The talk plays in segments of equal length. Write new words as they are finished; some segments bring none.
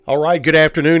All right, good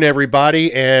afternoon,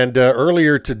 everybody. And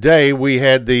earlier today, we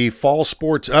had the Fall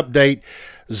Sports Update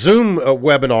Zoom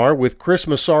webinar with Chris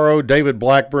Massaro, David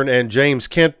Blackburn, and James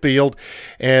Kentfield.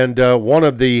 And one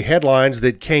of the headlines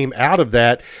that came out of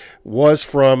that was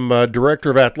from Director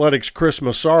of Athletics Chris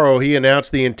Massaro. He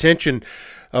announced the intention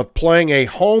of playing a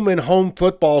home-and-home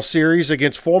football series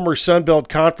against former Sun Belt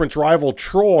Conference rival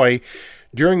Troy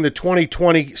during the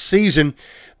 2020 season.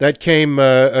 That came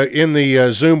in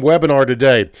the Zoom webinar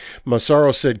today.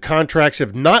 Massaro said contracts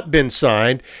have not been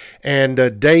signed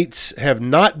and dates have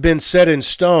not been set in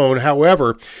stone.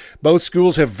 However, both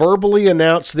schools have verbally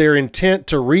announced their intent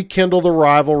to rekindle the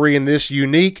rivalry in this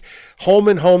unique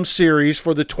home-and-home series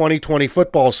for the 2020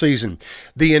 football season.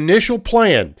 The initial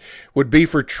plan would be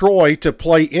for Troy to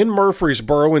play in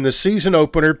Murfreesboro in the season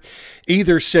opener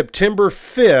either September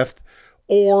 5th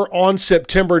or on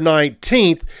September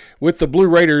 19th, with the Blue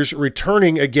Raiders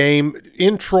returning a game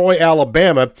in Troy,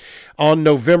 Alabama on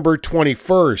November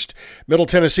 21st. Middle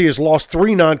Tennessee has lost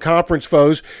 3 non-conference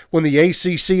foes when the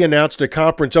ACC announced a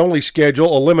conference-only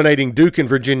schedule, eliminating Duke and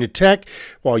Virginia Tech,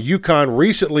 while UConn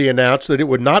recently announced that it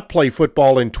would not play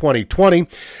football in 2020.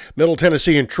 Middle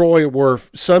Tennessee and Troy were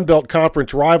Sun Belt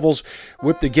Conference rivals,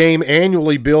 with the game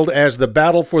annually billed as the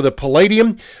Battle for the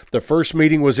Palladium. The first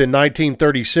meeting was in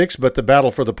 1936, but the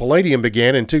Battle for the Palladium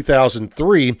began in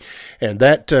 2003. And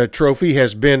that trophy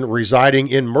has been residing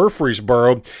in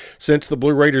Murfreesboro since the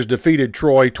Blue Raiders defeated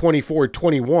Troy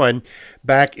 24-21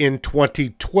 back in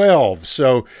 2012.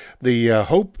 So the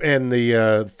hope and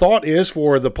the thought is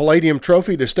for the Palladium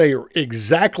Trophy to stay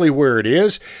exactly where it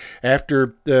is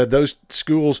after those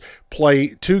schools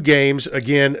play 2 games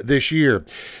again this year.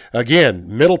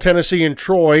 Again, Middle Tennessee and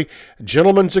Troy,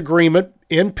 gentleman's agreement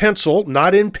in pencil,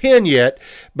 not in pen yet,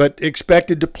 but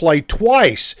expected to play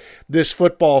twice this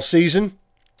football season.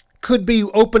 Could be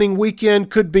opening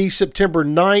weekend, could be September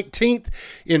 19th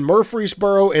in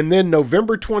Murfreesboro, and then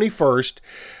November 21st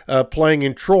playing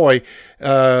in Troy.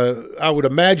 I would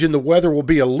imagine the weather will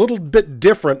be a little bit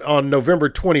different on November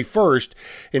 21st.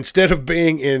 Instead of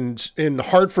being in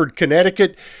Hartford,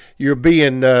 Connecticut, you'll be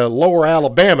in lower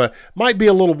Alabama. Might be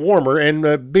a little warmer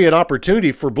and be an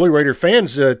opportunity for Blue Raider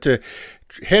fans to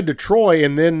head to Troy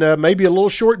and then maybe a little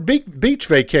short beach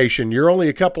vacation. You're only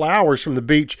a couple of hours from the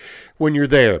beach when you're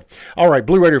there. All right,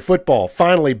 Blue Raider football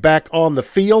finally back on the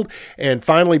field and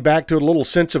finally back to a little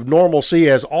sense of normalcy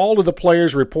as all of the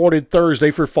players reported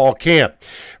Thursday for fall camp.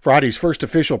 Friday's first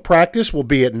official practice will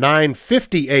be at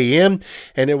 9:50 a.m.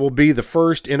 and it will be the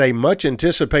first in a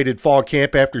much-anticipated fall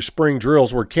camp after spring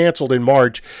drills were canceled in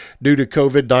March due to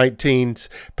COVID-19's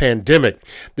pandemic.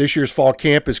 This year's fall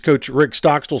camp is Coach Rick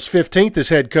Stockstill's 15th as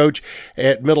head coach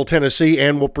at Middle Tennessee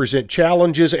and will present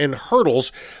challenges and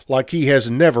hurdles like he has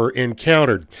never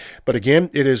encountered. But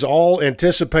again, it is all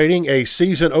anticipating a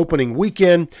season opening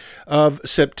weekend of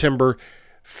September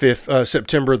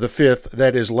the 5th.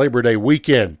 That is Labor Day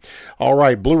weekend. All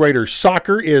right, Blue Raiders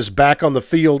soccer is back on the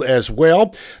field as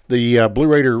well. The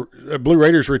Blue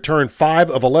Raiders returned 5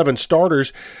 of 11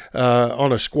 starters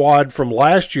on a squad from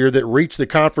last year that reached the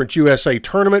Conference USA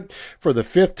tournament for the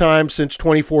 5th time since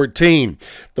 2014.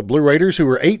 The Blue Raiders, who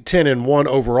were 8-10-1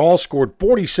 overall, scored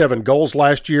 47 goals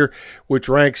last year, which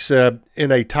ranks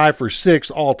in a tie for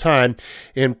 6th all-time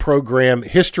in program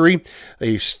history.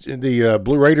 The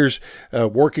Blue Raiders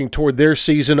working toward their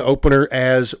season opener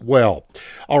as well.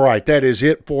 All right, that is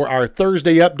it for our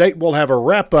Thursday update. We'll have a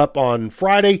wrap-up on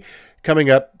Friday coming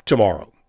up tomorrow.